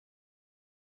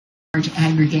large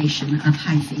aggregation of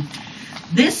hyphae.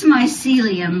 This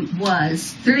mycelium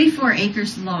was 34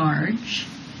 acres large.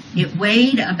 It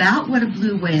weighed about what a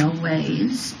blue whale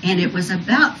weighs, and it was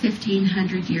about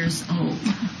 1,500 years old.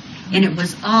 And it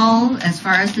was all, as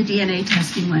far as the DNA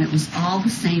testing went, it was all the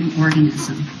same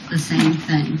organism, the same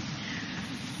thing.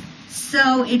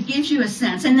 So it gives you a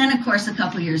sense. And then, of course, a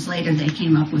couple years later, they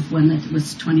came up with one that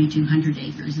was 2,200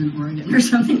 acres in Oregon or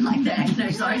something like that.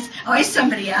 There's always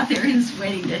somebody out there who's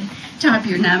waiting to top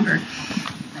your number.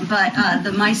 But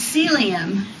the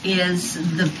mycelium is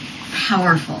the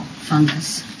powerful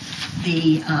fungus.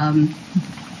 The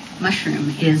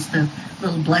mushroom is the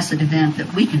little blessed event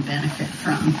that we can benefit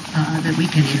from, that we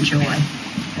can enjoy,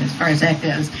 as far as that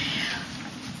goes.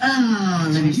 Oh,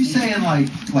 let me see. Are you saying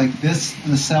like this,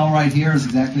 the cell right here is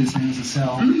exactly the same as the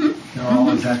cell? Mm-hmm. They're all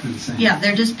exactly the same? Yeah,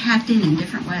 they're just packed in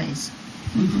different ways.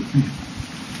 Mm-hmm.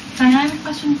 Diane, I have a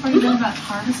question for you about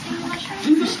harvesting the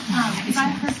mushrooms. Because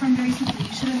I've heard from various people that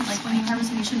you shouldn't, like when you harvest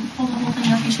them, you shouldn't pull the whole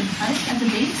thing up, you should cut it at the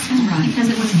base, right,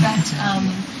 because it would affect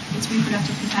its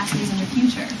reproductive capacities in the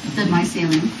future. The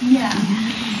mycelium. Yeah.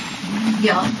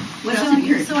 Yeah. What else have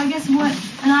you heard? So I guess and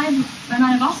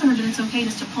I've also heard that it's okay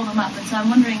just to pull them up, and so I'm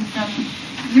wondering from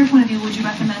your point of view, would you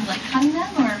recommend like cutting them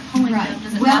or pulling them?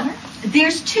 Does it matter?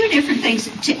 There's two different things.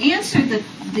 To answer the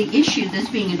issue that's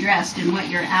being addressed and what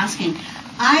you're asking,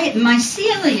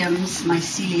 mycelia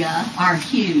are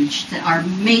huge, are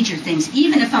major things.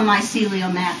 Even if a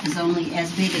mycelial mat is only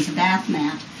as big as a bath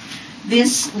mat,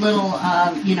 this little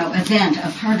event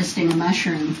of harvesting a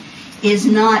mushroom is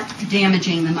not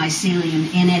damaging the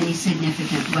mycelium in any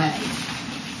significant way.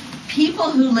 People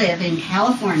who live in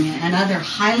California and other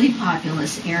highly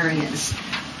populous areas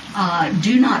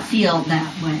do not feel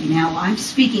that way. Now, I'm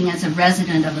speaking as a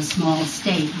resident of a small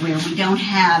state where we don't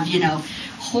have,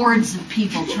 hordes of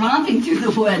people tromping through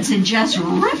the woods and just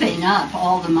ripping up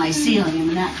all the mycelium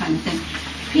and that kind of thing.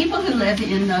 People who live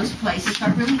in those places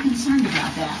are really concerned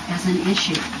about that as an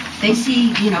issue. They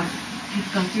see, people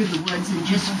go through the woods and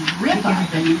just rip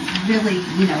up and really,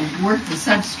 work the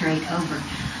substrate over.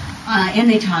 And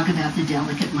they talk about the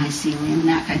delicate mycelium and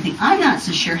that kind of thing. I'm not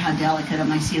so sure how delicate a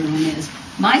mycelium is.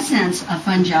 My sense of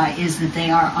fungi is that they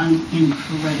are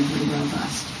incredibly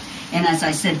robust. And as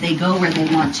I said, they go where they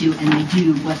want to and they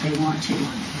do what they want to.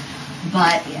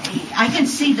 But I can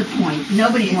see the point.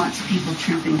 Nobody wants people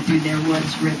trooping through their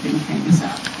woods ripping things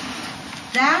up.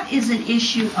 That is an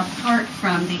issue apart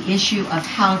from the issue of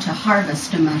how to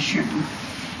harvest a mushroom.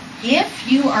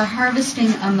 If you are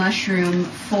harvesting a mushroom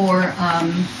for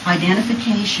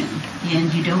identification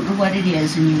and you don't know what it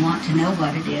is and you want to know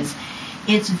what it is,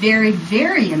 it's very,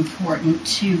 very important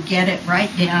to get it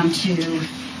right down to, if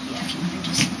you want to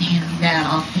just hand me that,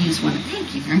 I'll use one.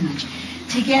 Thank you very much.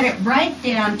 To get it right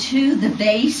down to the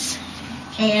base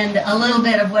and a little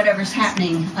bit of whatever's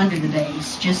happening under the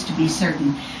base, just to be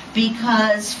certain.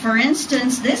 Because, for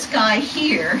instance, this guy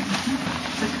here,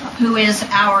 who is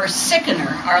our sickener,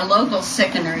 our local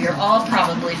sickener, you're all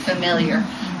probably familiar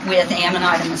with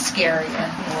Amanita muscaria,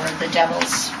 or the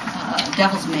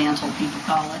devil's mantle, people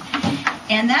call it.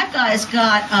 And that guy's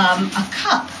got a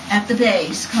cup at the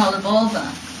base called a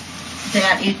vulva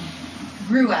that it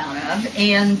grew out of.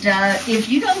 And if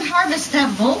you don't harvest that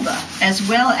vulva as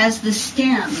well as the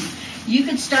stem, you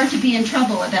could start to be in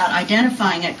trouble about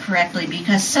identifying it correctly,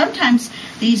 because sometimes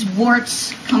these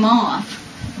warts come off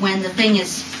when the thing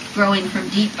is growing from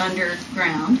deep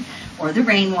underground, or the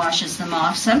rain washes them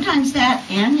off. Sometimes that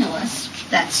annulus,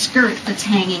 that skirt that's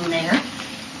hanging there,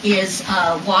 is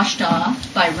washed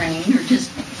off by rain, or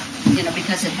just,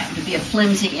 because it happened to be a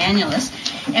flimsy annulus.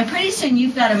 And pretty soon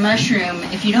you've got a mushroom.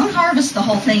 If you don't harvest the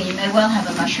whole thing, you may well have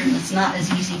a mushroom that's not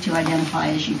as easy to identify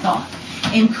as you thought,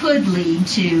 and could lead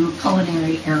to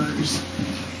culinary errors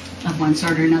of one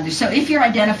sort or another. So if you're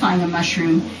identifying a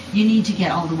mushroom, you need to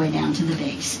get all the way down to the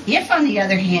base. If, on the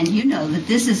other hand, you know that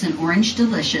this is an orange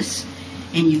delicious,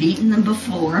 and you've eaten them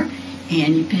before,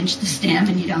 and you pinch the stem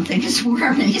and you don't think it's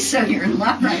wormy, so you're in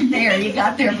luck right there. You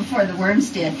got there before the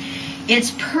worms did.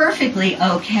 It's perfectly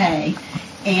okay,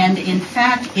 and in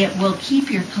fact, it will keep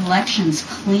your collections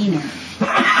cleaner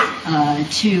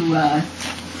to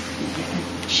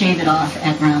shave it off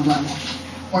at ground level,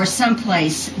 or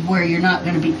someplace where you're not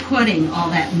going to be putting all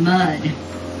that mud.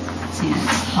 See,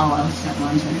 it's hollow, it's got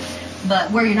worms in it.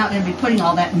 But where you're not going to be putting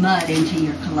all that mud into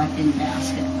your collecting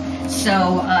basket.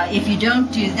 So if you don't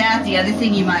do that, the other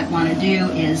thing you might want to do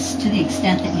is, to the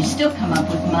extent that you still come up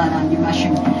with mud on your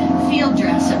mushroom, field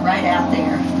dress it right out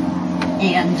there.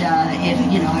 And if,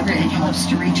 it helps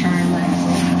to return the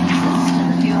pieces to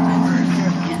the field work,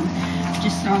 and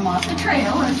just throw them off the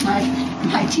trail, as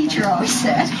my teacher always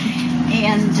said.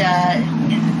 And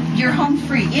you're home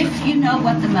free. If you know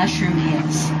what the mushroom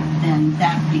is, then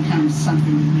that becomes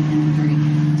something that you can be very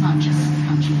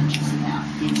conscientious about.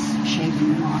 It's shaving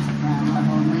them off at ground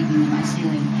level and leaving the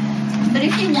mycelium. But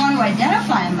if you want to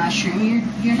identify a mushroom,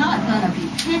 you're not going to be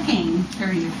picking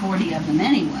 30 or 40 of them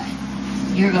anyway.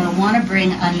 You're going to want to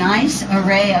bring a nice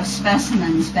array of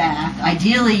specimens back.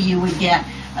 Ideally, you would get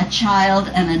a child,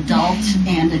 an adult,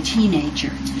 and a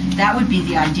teenager. That would be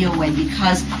the ideal way,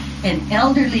 because an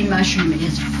elderly mushroom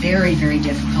is very, very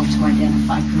difficult to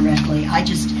identify correctly.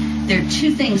 There are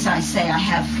two things I say. I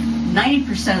have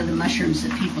 90% of the mushrooms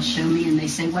that people show me and they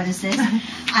say, what is this?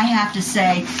 I have to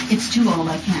say, it's too old,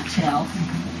 I can't tell.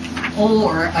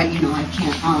 Or, I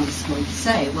can't honestly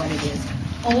say what it is.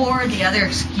 Or the other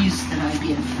excuse that I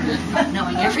give for not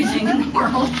knowing everything in the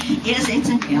world is it's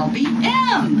an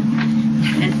LBM.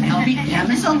 An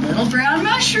LBM is a little brown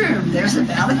mushroom. There's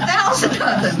about 1,000 of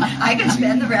them. I could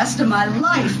spend the rest of my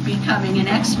life becoming an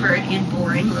expert in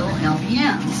boring little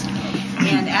LBMs.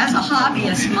 And as a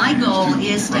hobbyist, my goal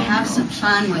is to have some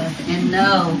fun with and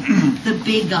know the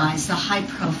big guys, the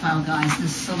high-profile guys, the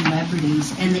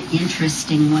celebrities, and the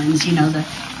interesting ones, the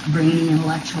brainy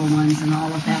intellectual ones and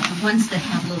all of that, the ones that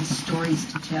have little stories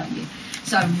to tell you.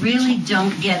 So I really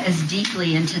don't get as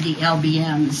deeply into the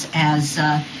LBMs as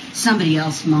somebody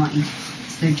else might.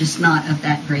 They're just not of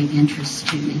that great interest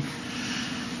to me.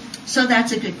 So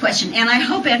that's a good question. And I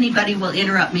hope anybody will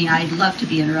interrupt me. I'd love to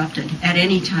be interrupted at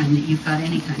any time that you've got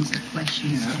any kinds of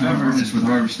questions. Yeah, I've heard this with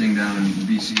harvesting down in the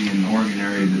BC and the Oregon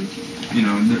area that,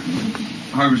 the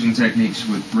harvesting techniques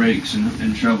with rakes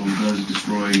and shovels does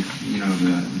destroy,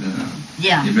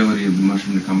 the ability of the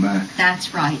mushroom to come back.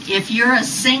 That's right. If you're a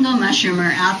single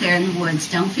mushroomer out there in the woods,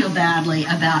 don't feel badly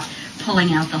about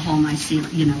pulling out the whole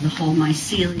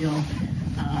mycelial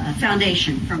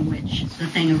foundation from which the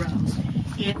thing arose.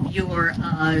 If you're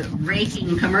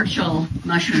raking commercial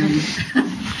mushroom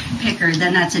picker,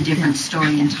 then that's a different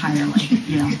story entirely.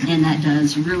 And that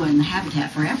does ruin the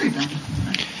habitat for everybody.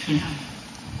 Yeah.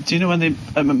 Do you know when the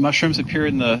mushrooms appear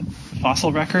in the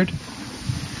fossil record?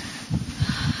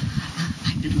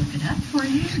 I could look it up for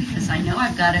you because I know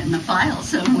I've got it in the file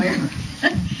somewhere.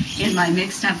 In my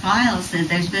mixed up files, that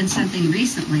there's been something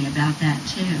recently about that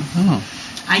too. Oh.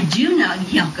 I do know.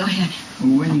 Yeah, go ahead.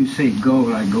 When you say go,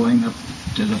 like going up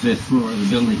to the 5th floor of the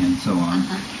building and so on,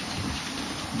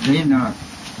 they're not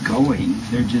going,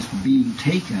 they're just being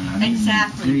taken.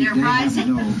 Exactly. They're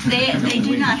rising. They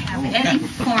do not have any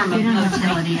form of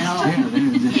motility at all.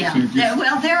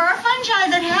 Well, there are fungi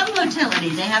that have motility.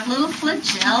 They have little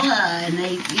flagella, and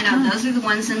those are the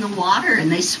ones in the water,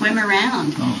 and they swim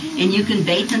around, and you can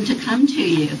bait them to come to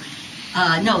you.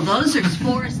 No, those are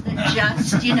spores that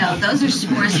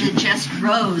just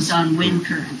rose on wind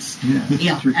currents.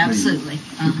 Yeah, absolutely.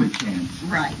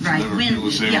 Right. Wind,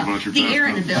 the air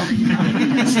in the building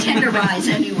tend to rise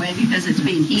anyway because it's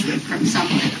being heated from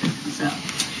somewhere. So,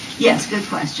 yes, good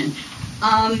question.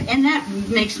 And that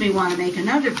makes me want to make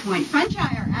another point. Fungi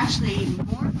are actually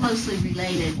more closely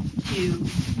related to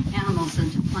animals than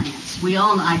to plants.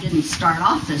 I didn't start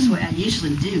off this way. I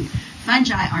usually do.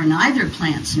 Fungi are neither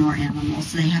plants nor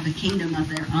animals. They have a kingdom of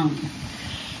their own.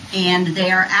 And they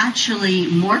are actually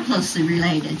more closely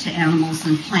related to animals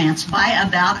than plants by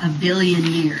about 1 billion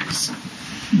years.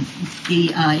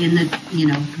 In the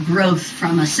growth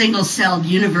from a single-celled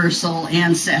universal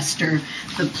ancestor,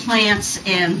 the plants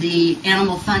and the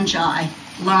animal fungi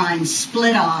lines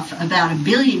split off about 1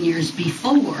 billion years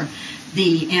before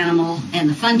the animal and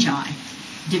the fungi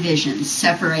divisions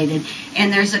separated.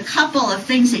 And there's a couple of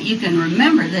things that you can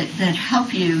remember that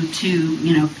help you to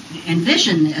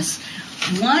envision this.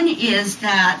 One is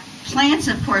that plants,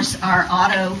 of course, are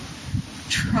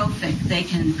autotrophic. They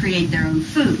can create their own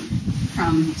food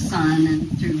from sun and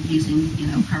through using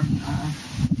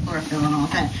chlorophyll and all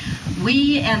that.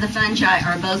 We and the fungi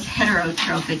are both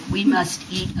heterotrophic. We must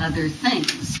eat other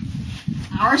things.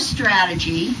 Our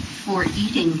strategy for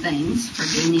eating things, for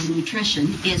gaining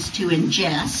nutrition, is to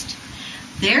ingest.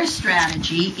 Their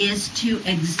strategy is to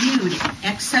exude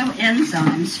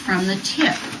exoenzymes from the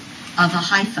tip of a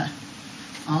hypha.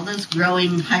 All those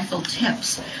growing hyphal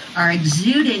tips are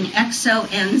exuding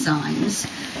exoenzymes,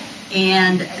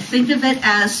 and think of it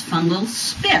as fungal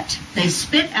spit. They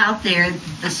spit out there,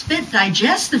 the spit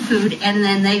digests the food, and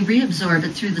then they reabsorb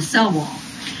it through the cell wall.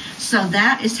 So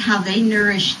that is how they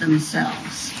nourish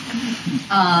themselves.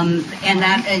 And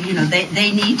that,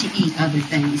 they need to eat other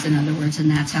things, in other words, and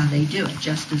that's how they do it,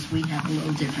 just as we have a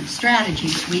little different strategy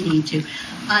that we need to.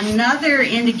 Another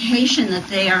indication that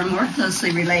they are more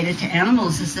closely related to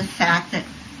animals is the fact that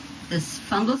this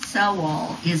fungal cell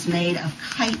wall is made of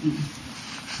chitin.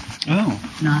 Oh.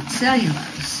 not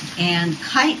cellulose. And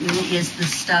chitin is the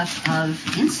stuff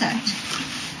of insect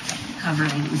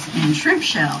coverings and shrimp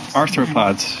shells.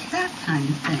 Arthropods. And that kind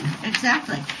of thing.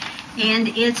 Exactly. And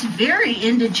it's very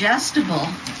indigestible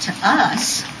to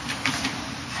us,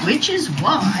 which is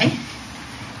why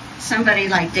somebody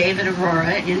like David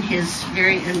Aurora, in his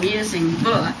very amusing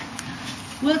book,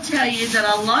 will tell you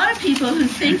that a lot of people who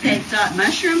think they've got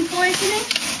mushroom poisoning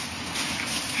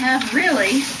have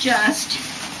really just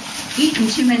eaten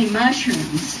too many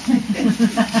mushrooms.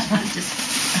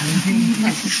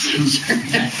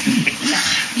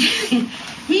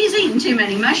 He's eaten too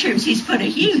many mushrooms. He's put a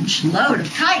huge load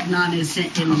of chitin on his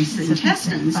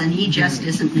intestines, and he just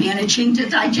isn't managing to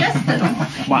digest it all.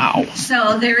 Wow.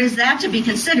 So there is that to be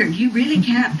considered. You really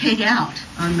can't pig out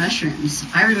on mushrooms.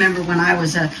 I remember when I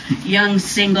was a young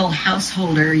single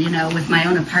householder, with my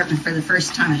own apartment for the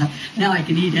first time, I thought, now I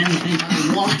can eat anything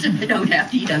I want. I don't have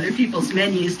to eat other people's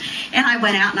menus. And I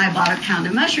went out and I bought a pound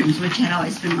of mushrooms, which had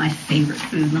always been my favorite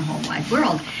food in the whole wide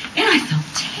world. And I felt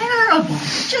terrible,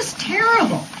 just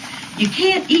terrible. You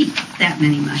can't eat that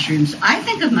many mushrooms. I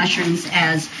think of mushrooms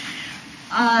as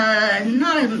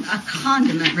not a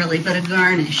condiment really, but a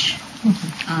garnish.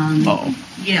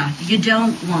 Yeah, you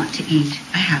don't want to eat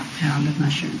a half pound of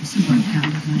mushrooms or a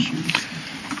pound of mushrooms.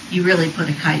 You really put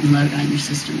a chitin load on your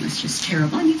system that's just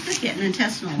terrible, and you could get an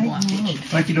intestinal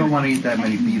blockage. Like you don't want to eat that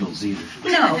many beetles either.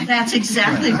 No, that's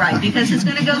exactly right, because it's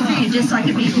going to go through you just like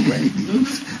a beetle would.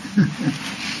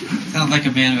 Sounds like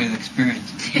a man with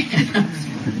experience.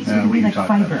 We talked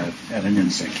about that at an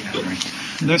insect gathering.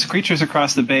 There's creatures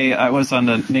across the bay. I was on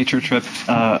a nature trip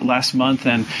last month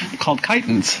and called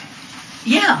chitins.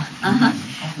 Yeah,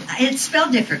 it's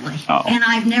spelled differently, and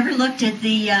I've never looked at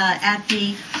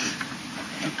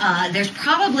there's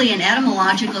probably an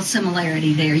etymological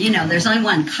similarity there. There's only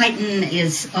one. Chitin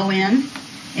is O-N,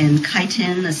 and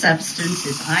chitin, the substance,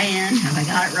 is I-N. Have I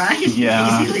got it right?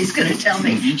 Yeah. Lee's going to tell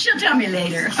me. She'll tell me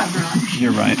later if I'm wrong.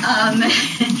 You're right.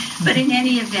 But in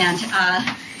any event,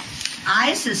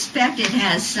 I suspect it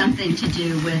has something to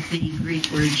do with the Greek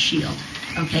word shield.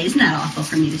 Okay, isn't that awful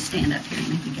for me to stand up here and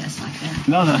make a guess like that?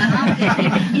 No.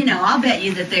 I'll bet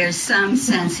you that there's some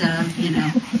sense of,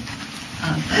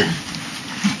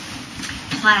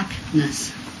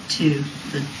 plaqueness to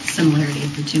the similarity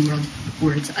of the two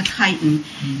words. A chitin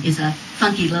is a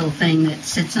funky little thing that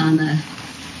sits on the,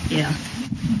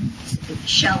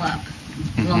 shell up,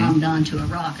 glommed onto a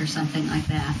rock or something like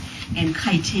that. And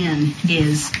chitin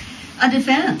is a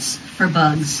defense for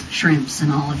bugs, shrimps,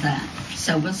 and all of that.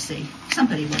 So we'll see.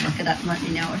 Somebody will look it up and let me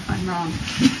know if I'm wrong.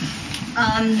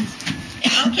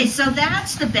 Okay, so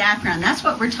that's the background. That's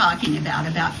what we're talking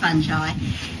about fungi.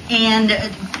 And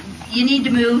you need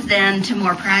to move then to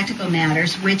more practical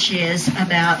matters, which is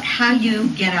about how you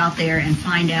get out there and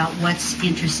find out what's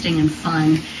interesting and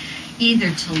fun,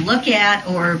 either to look at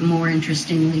or, more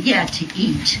interestingly yet, to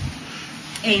eat.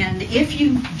 And if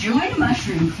you join a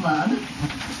mushroom club,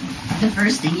 the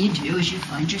first thing you do is you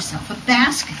find yourself a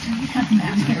basket.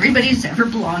 Everybody who's ever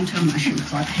belonged to a mushroom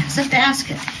club has a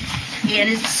basket. And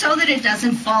it's so that it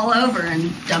doesn't fall over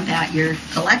and dump out your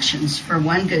collections, for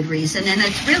one good reason. And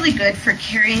it's really good for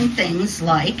carrying things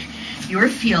like your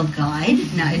field guide.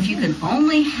 Now, if you can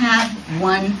only have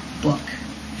one book,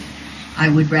 I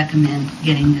would recommend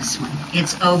getting this one.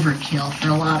 It's overkill for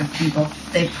a lot of people.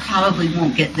 They probably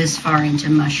won't get this far into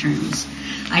mushrooms.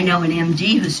 I know an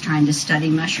MD who's trying to study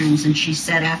mushrooms, and she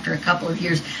said after a couple of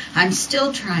years, I'm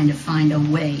still trying to find a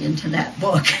way into that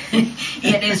book.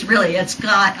 It's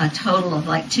got a total of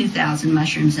like 2,000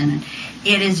 mushrooms in it.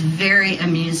 It is very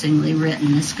amusingly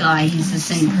written. This guy, he's the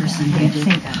same person who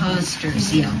did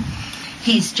posters.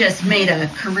 He's just made a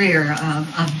career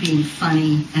of being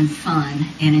funny and fun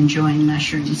and enjoying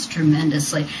mushrooms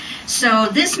tremendously. So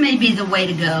this may be the way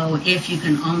to go if you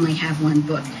can only have one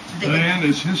book. Diane,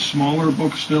 is his smaller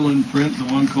book still in print, the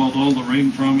one called All the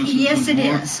Rain Promises? Yes, it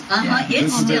More? is.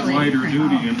 It's still in lighter print.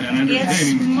 duty and entertaining.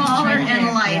 It's smaller and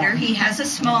lighter. He has a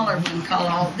smaller one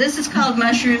called this is called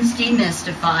Mushrooms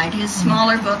Demystified. His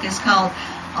smaller book is called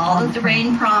All of the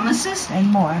Rain Promises. And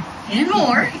more.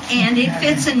 And it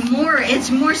fits in more.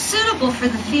 It's more suitable for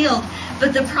the field.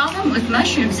 But the problem with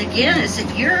mushrooms, again, is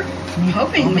that you're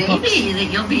hoping maybe that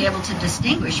you'll be able to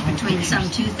distinguish between some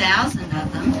 2,000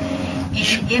 of them.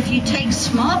 And if you take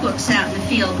small books out in the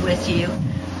field with you,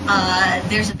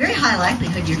 there's a very high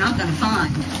likelihood you're not going to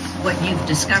find what you've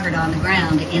discovered on the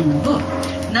ground in the book.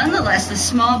 Nonetheless, the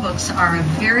small books are a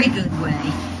very good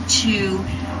way to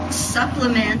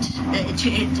supplement,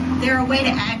 they're a way to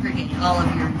aggregate all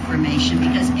of your information,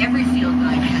 because every field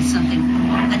guide has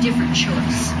a different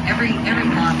choice. Every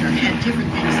author had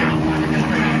different things that he wanted to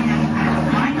put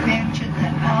in. mention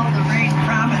that all the rain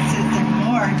promises and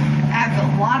more have a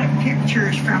lot of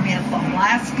pictures from his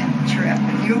Alaskan trip.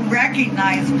 You'll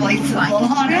recognize places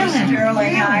along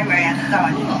Sterling Highway and so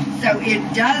on. So it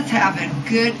does have a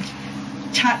good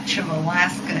touch of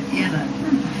Alaska in it.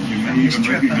 You may even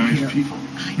recognize people.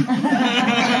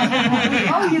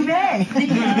 Oh, you may.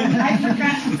 I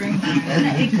forgot to bring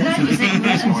that. Is it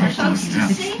for folks to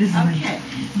see? Okay.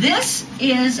 This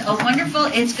is a wonderful,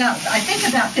 it's got, I think,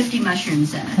 about 50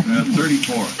 mushrooms in it.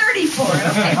 34. 34,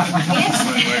 okay.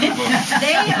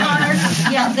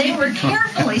 They were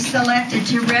carefully selected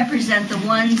to represent the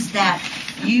ones that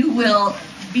you will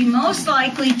be most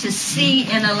likely to see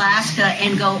in Alaska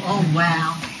and go, oh,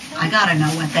 wow, I got to know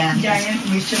what that is. Diane,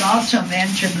 we should also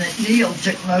mention that Neil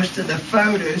took most of the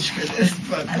photos for this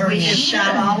book. We He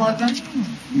shot all of them.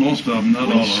 Most of them, not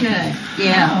all We of should, them.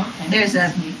 yeah. There's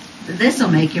this will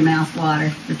make your mouth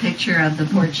water. The picture of the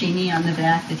porcini on the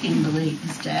back, the king believe,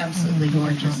 is absolutely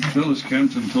gorgeous. Phyllis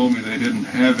Kempton told me they didn't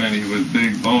have any with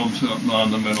big bulbs up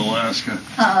on them in Alaska.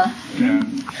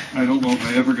 And I don't know if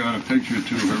I ever got a picture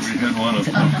to her. We had one of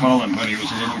Colin when he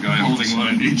was a little guy holding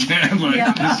one in each hand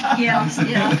like this.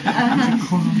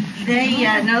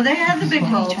 They have the big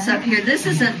bulbs up here. This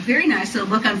is a very nice little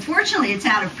book. Unfortunately, it's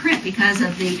out of print because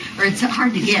of it's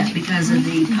hard to get because of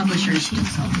the publisher's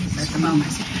difficulties at the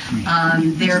moment.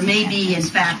 There may be, in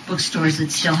fact, bookstores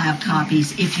that still have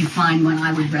copies. If you find one,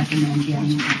 I would recommend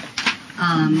getting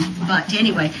one. But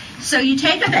anyway, so you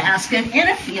take a basket and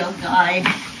a field guide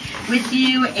with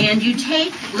you, and you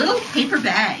take little paper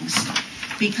bags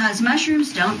because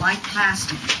mushrooms don't like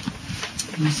plastic.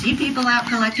 You see people out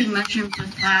collecting mushrooms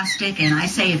with plastic, and I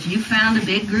say if you found a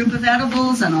big group of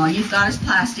edibles and all you've got is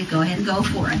plastic, go ahead and go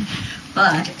for it.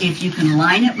 But if you can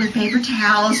line it with paper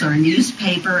towels or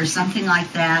newspaper or something like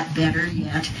that, better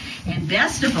yet. And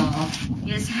best of all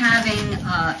is having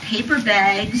paper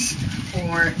bags,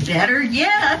 or better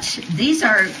yet, these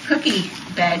are cookie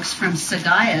bags from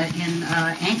Sagaya in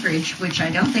Anchorage, which I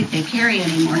don't think they carry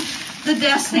anymore. The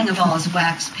best thing of all is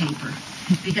wax paper,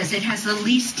 because it has the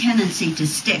least tendency to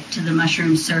stick to the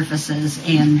mushroom surfaces,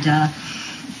 and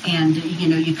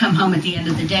you come home at the end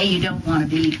of the day, you don't want to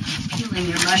be peeling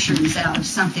your mushrooms out of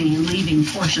something and leaving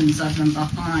portions of them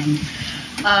behind.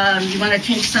 You want to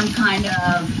take some kind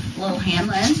of little hand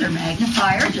lens or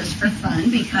magnifier just for fun,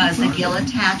 because the gill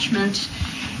attachment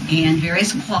and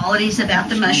various qualities about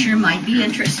the mushroom might be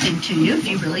interesting to you if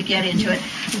you really get into it.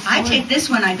 I take this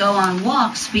when I go on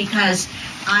walks because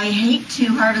I hate to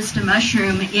harvest a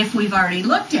mushroom if we've already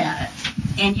looked at it.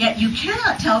 And yet you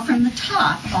cannot tell from the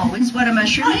top always what a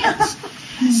mushroom is.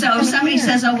 So if somebody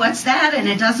says, oh, what's that? And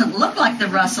it doesn't look like the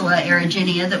Russula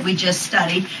aeruginosa that we just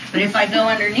studied. But if I go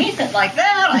underneath it like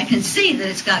that, I can see that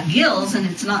it's got gills and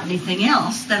it's not anything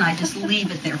else. Then I just leave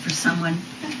it there for someone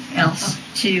else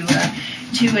to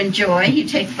enjoy. You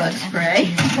take bug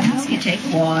spray, you take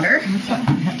water,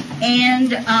 and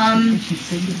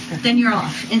then you're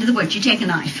off into the woods. You take a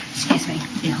knife. Excuse me.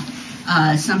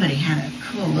 Somebody had a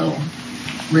cool little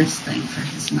wrist thing for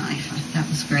his knife. That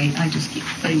was great. I just keep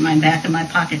putting mine back in my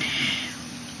pocket.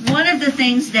 One of the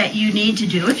things that you need to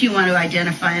do if you want to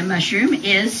identify a mushroom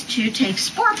is to take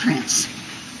spore prints.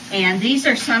 And these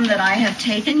are some that I have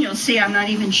taken. You'll see I'm not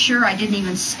even sure. I didn't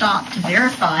even stop to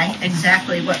verify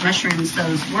exactly what mushrooms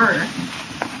those were.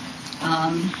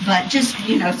 But just,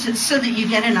 so that you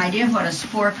get an idea of what a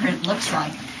spore print looks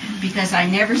like. Because I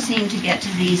never seem to get to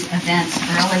these events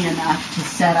early enough to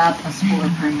set up a spore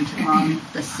print on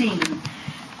the scene.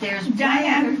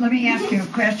 Diane, let me ask you a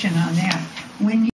question on that. When